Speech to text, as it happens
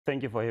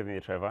Thank you for having me,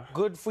 Trevor.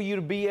 Good for you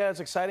to be here. It's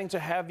exciting to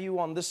have you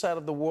on this side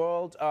of the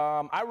world.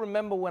 I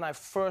remember when I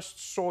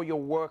first saw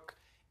your work,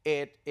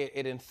 it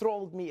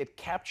enthralled me, it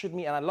captured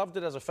me, and I loved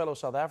it as a fellow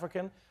South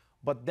African.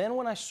 But then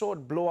when I saw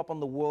it blow up on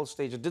the world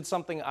stage, it did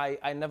something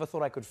I never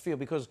thought I could feel,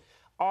 because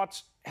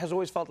art has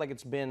always felt like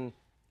it's been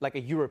like a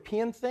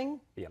European thing.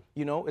 Yeah.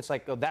 You know, it's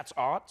like, oh, that's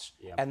art.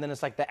 Yeah. And then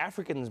it's like the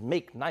Africans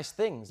make nice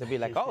things. They'd be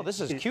like, oh, this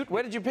is cute.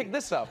 Where did you pick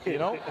this up? You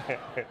know?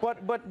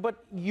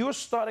 But you're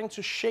starting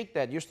to shake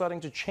that. You're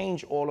starting to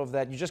change all of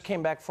that. You just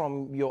came back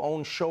from your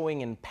own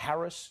showing in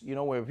Paris, you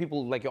know, where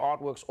people, like, your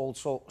artwork's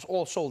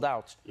all sold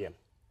out. Yeah.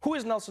 Who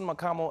is Nelson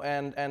Makamo,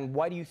 and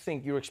why do you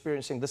think you're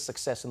experiencing this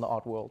success in the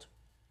art world?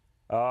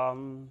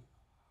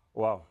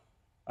 Wow.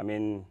 I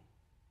mean,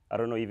 I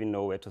don't even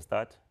know where to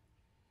start.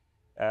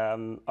 I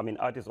mean,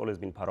 art has always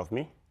been part of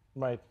me.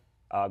 Right.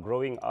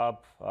 Growing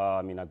up,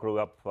 I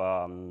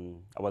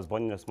was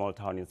born in a small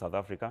town in South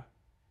Africa.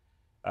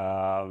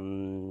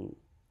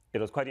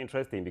 It was quite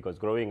interesting because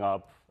growing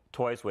up,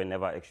 toys were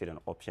never actually an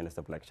option as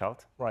a black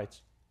child. Right.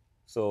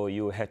 So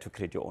you had to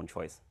create your own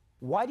choice.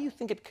 Why do you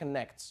think it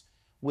connects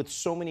with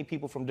so many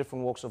people from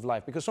different walks of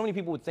life? Because so many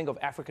people would think of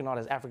African art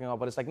as African art,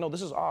 but it's like, no,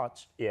 this is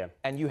art. Yeah.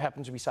 And you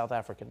happen to be South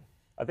African.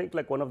 I think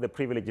like one of the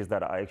privileges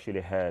that I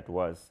actually had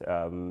was,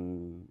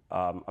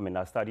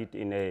 I studied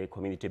in a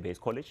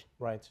community-based college.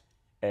 Right.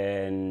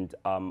 And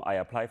I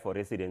applied for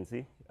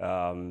residency,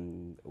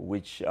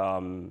 which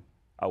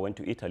I went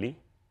to Italy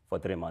for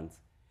 3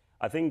 months.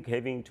 I think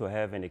having to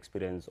have an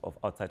experience of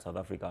outside South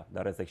Africa,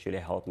 that has actually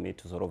helped me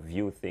to sort of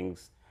view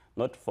things,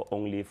 not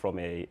only from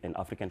an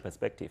African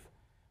perspective,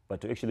 but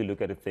to actually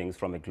look at things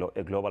from a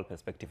global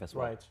perspective as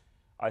well. Right.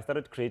 I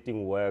started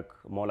creating work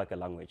more like a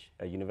language,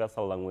 a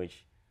universal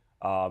language,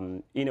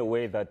 in a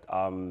way that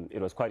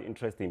it was quite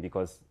interesting,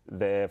 because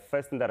the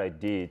first thing that I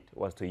did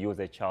was to use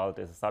a child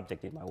as a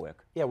subject in my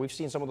work. Yeah, we've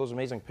seen some of those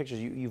amazing pictures.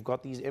 You've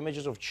got these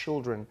images of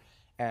children,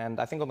 and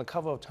I think on the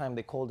cover of Time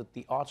they called it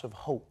the art of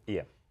hope.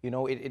 Yeah. You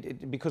know,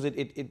 because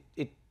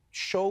it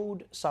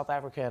showed South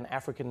Africa and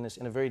Africanness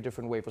in a very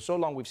different way. For so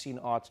long we've seen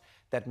art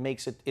that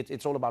makes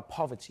it's all about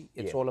poverty,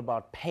 it's all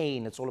about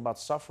pain, it's all about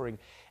suffering.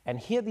 And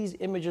here these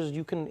images,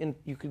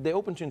 they're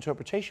open to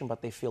interpretation,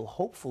 but they feel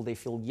hopeful, they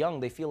feel young,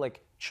 they feel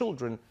like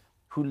children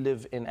who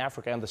live in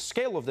Africa. And the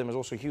scale of them is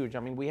also huge.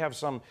 I mean, we have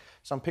some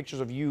pictures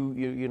of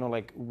you know,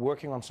 like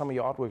working on some of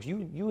your artworks.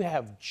 You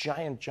have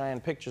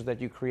giant pictures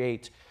that you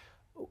create.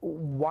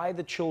 Why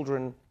the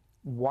children?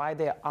 Why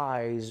their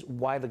eyes?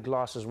 Why the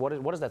glasses?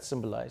 What does that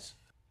symbolize?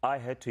 I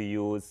had to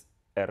use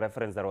a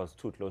reference that was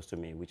too close to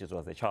me, which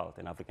was a child,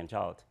 an African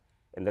child.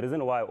 And the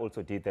reason why I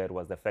also did that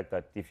was the fact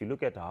that if you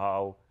look at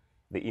how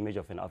the image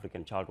of an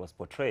African child was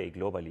portrayed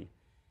globally,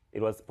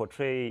 it was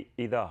portrayed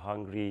either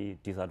hungry,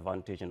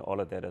 disadvantaged, and all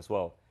of that as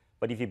well.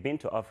 But if you've been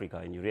to Africa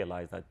and you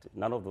realize that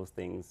none of those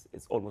things,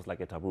 it's almost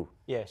like a taboo.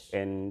 Yes.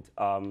 And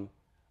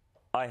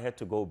I had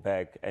to go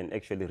back and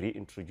actually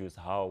reintroduce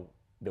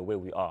the way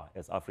we are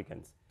as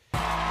Africans.